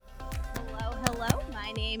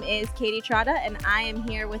My name is Katie Trotta, and I am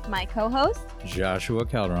here with my co-host, Joshua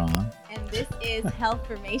Calderon. And this is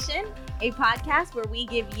Healthformation, a podcast where we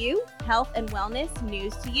give you health and wellness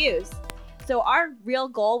news to use. So our real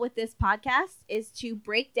goal with this podcast is to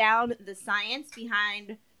break down the science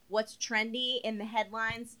behind what's trendy in the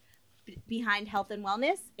headlines behind health and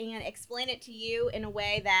wellness and explain it to you in a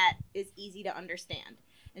way that is easy to understand.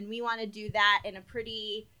 And we want to do that in a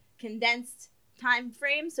pretty condensed time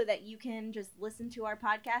frame so that you can just listen to our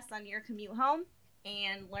podcast on your commute home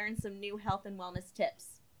and learn some new health and wellness tips.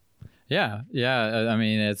 Yeah. I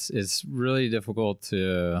mean, it's really difficult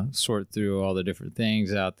to sort through all the different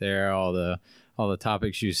things out there, all the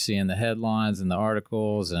topics you see in the headlines and the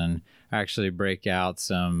articles, and actually break out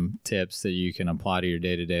some tips that you can apply to your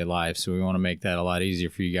day-to-day life. So we want to make that a lot easier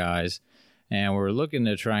for you guys. And we're looking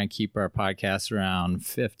to try and keep our podcast around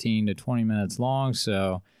 15 to 20 minutes long.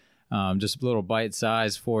 So just a little bite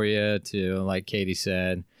size for you to, like Katie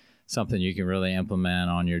said, something you can really implement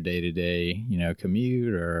on your day-to-day,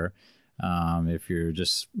 commute, or if you're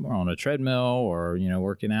just on a treadmill or,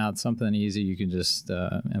 working out, something easy you can just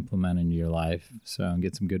implement into your life and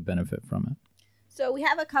get some good benefit from it. So we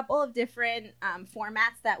have a couple of different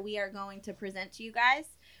formats that we are going to present to you guys.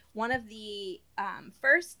 One of the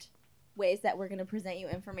first ways that we're going to present you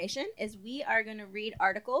information is we are going to read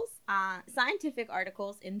articles, scientific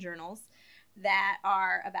articles in journals that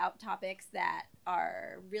are about topics that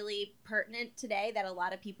are really pertinent today that a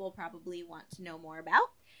lot of people probably want to know more about.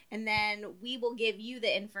 And then we will give you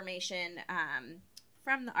the information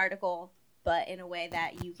from the article, but in a way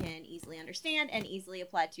that you can easily understand and easily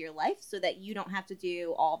apply to your life so that you don't have to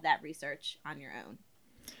do all of that research on your own.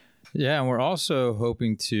 Yeah, and we're also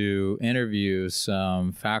hoping to interview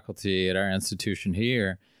some faculty at our institution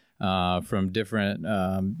here from different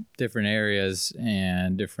areas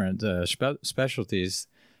and different specialties,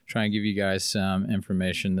 try and give you guys some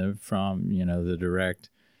information from, the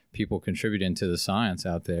direct people contributing to the science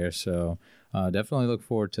out there. So definitely look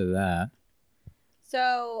forward to that.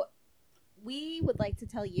 So we would like to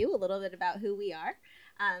tell you a little bit about who we are.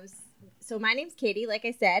 So my name's Katie, like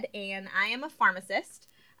I said, and I am a pharmacist.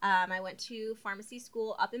 I went to pharmacy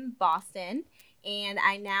school up in Boston, and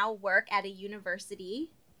I now work at a university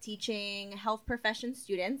teaching health profession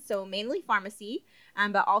students, so mainly pharmacy,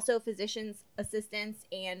 but also physician's assistants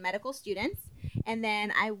and medical students. And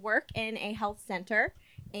then I work in a health center,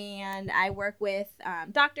 and I work with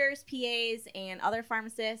doctors, PAs, and other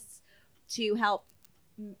pharmacists to help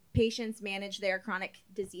patients manage their chronic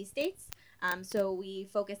disease states. So we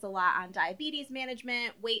focus a lot on diabetes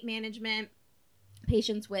management, weight management,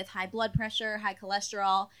 patients with high blood pressure, high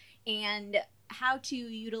cholesterol, and how to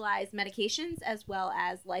utilize medications as well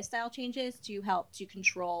as lifestyle changes to help to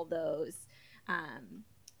control those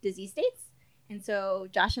disease states. And so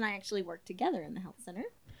Josh and I actually work together in the health center.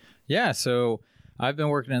 Yeah, so I've been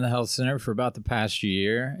working in the health center for about the past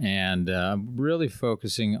year and really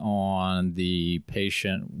focusing on the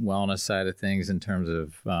patient wellness side of things in terms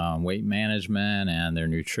of weight management and their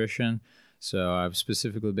nutrition. So I've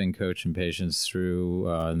specifically been coaching patients through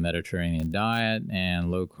the Mediterranean diet and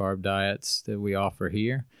low-carb diets that we offer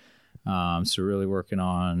here. So really working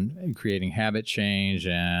on creating habit change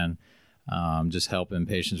and just helping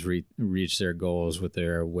patients reach their goals with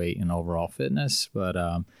their weight and overall fitness. But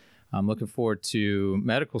I'm looking forward to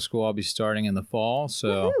medical school. I'll be starting in the fall.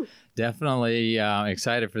 So Woo-hoo! Definitely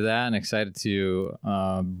excited for that and excited to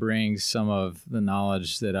bring some of the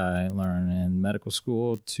knowledge that I learned in medical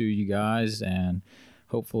school to you guys and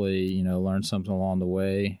hopefully, learn something along the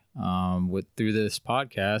way through this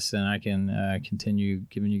podcast, and I can continue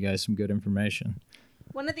giving you guys some good information.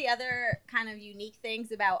 One of the other kind of unique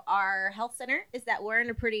things about our health center is that we're in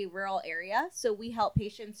a pretty rural area. So we help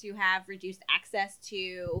patients who have reduced access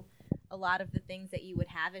to a lot of the things that you would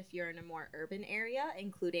have if you're in a more urban area,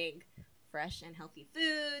 including fresh and healthy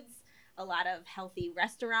foods, a lot of healthy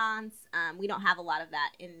restaurants. We don't have a lot of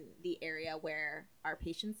that in the area where our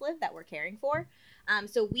patients live that we're caring for.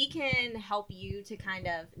 So we can help you to kind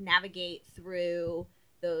of navigate through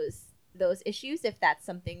those issues if that's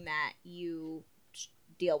something that you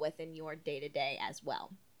deal with in your day-to-day as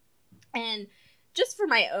well. And just for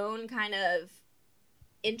my own kind of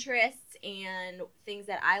interests and things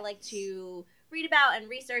that I like to read about and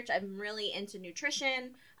research, I'm really into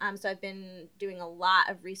nutrition. So I've been doing a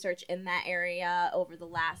lot of research in that area over the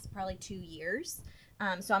last probably 2 years.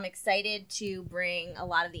 So I'm excited to bring a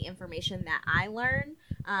lot of the information that I learn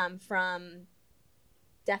from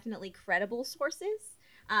definitely credible sources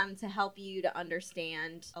to help you to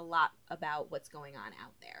understand a lot about what's going on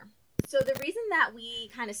out there. So the reason that we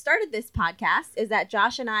kind of started this podcast is that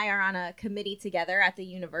Josh and I are on a committee together at the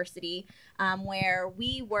university where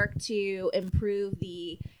we work to improve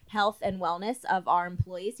the health and wellness of our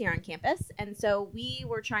employees here on campus. And so we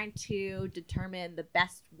were trying to determine the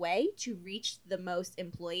best way to reach the most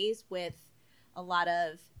employees with a lot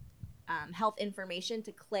of health information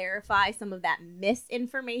to clarify some of that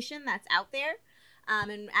misinformation that's out there.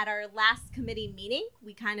 And at our last committee meeting,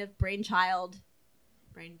 we kind of brainchilded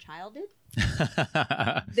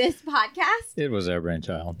this podcast. It was our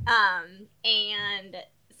brainchild. And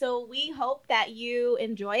so we hope that you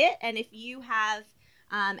enjoy it. And if you have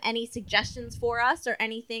any suggestions for us or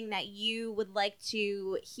anything that you would like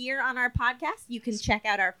to hear on our podcast, you can check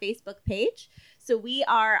out our Facebook page. So we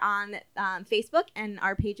are on Facebook, and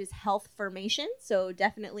our page is Health Formation. So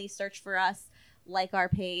definitely search for us, like our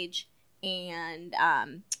page, and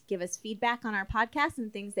give us feedback on our podcast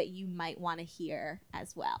and things that you might want to hear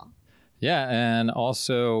as well. Yeah, and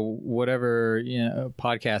also whatever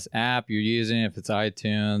podcast app you're using, if it's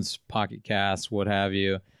iTunes, Pocket Casts, what have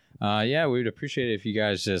you. We would appreciate it if you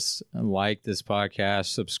guys just like this podcast,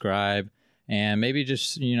 subscribe, and maybe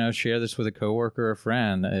just share this with a coworker or a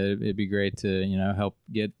friend. It'd be great to help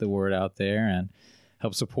get the word out there and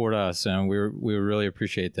help support us, and we really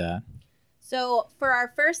appreciate that. So for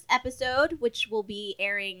our first episode, which will be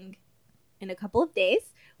airing in a couple of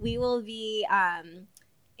days, we will be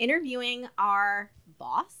interviewing our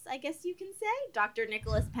boss, I guess you can say, Dr.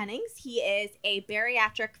 Nicholas Pennings. He is a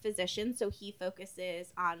bariatric physician, so he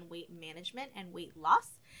focuses on weight management and weight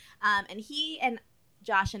loss. And he and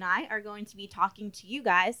Josh and I are going to be talking to you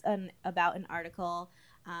guys about an article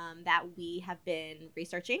that we have been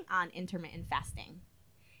researching on intermittent fasting.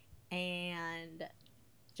 And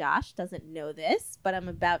Josh doesn't know this, but I'm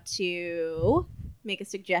about to make a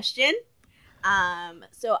suggestion.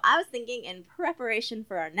 So I was thinking, in preparation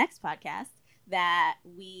for our next podcast, that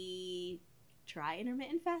we try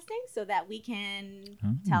intermittent fasting so that we can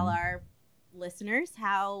tell our listeners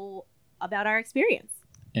about our experience.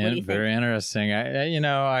 And very interesting.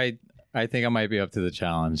 I think I might be up to the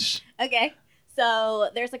challenge. Okay. So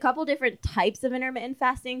there's a couple different types of intermittent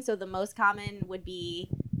fasting. So the most common would be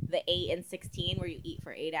the 8 and 16, where you eat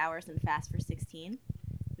for 8 hours and fast for 16,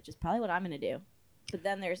 which is probably what I'm going to do. But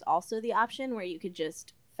then there's also the option where you could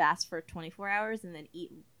just fast for 24 hours and then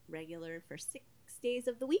eat regular for 6 days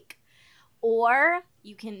of the week. Or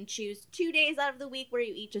you can choose 2 days out of the week where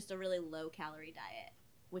you eat just a really low calorie diet,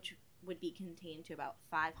 which would be contained to about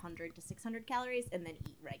 500 to 600 calories, and then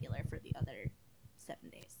eat regular for the other 5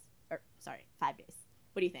 days.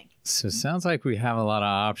 What do you think? So it sounds like we have a lot of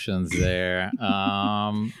options there.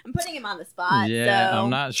 I'm putting him on the spot. Yeah, so. I'm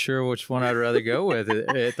not sure which one I'd rather go with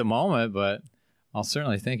at the moment, but I'll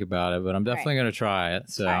certainly think about it. But I'm definitely going to try it.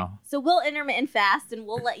 So we'll intermittent fast, and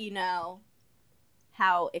we'll let you know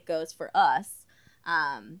how it goes for us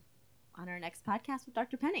on our next podcast with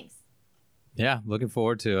Dr. Pennings. Yeah, looking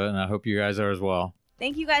forward to it, and I hope you guys are as well.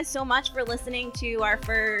 Thank you guys so much for listening to our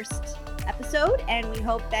first episode, and we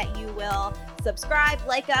hope that you will subscribe,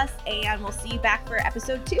 like us, and we'll see you back for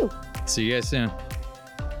episode 2. See you guys soon.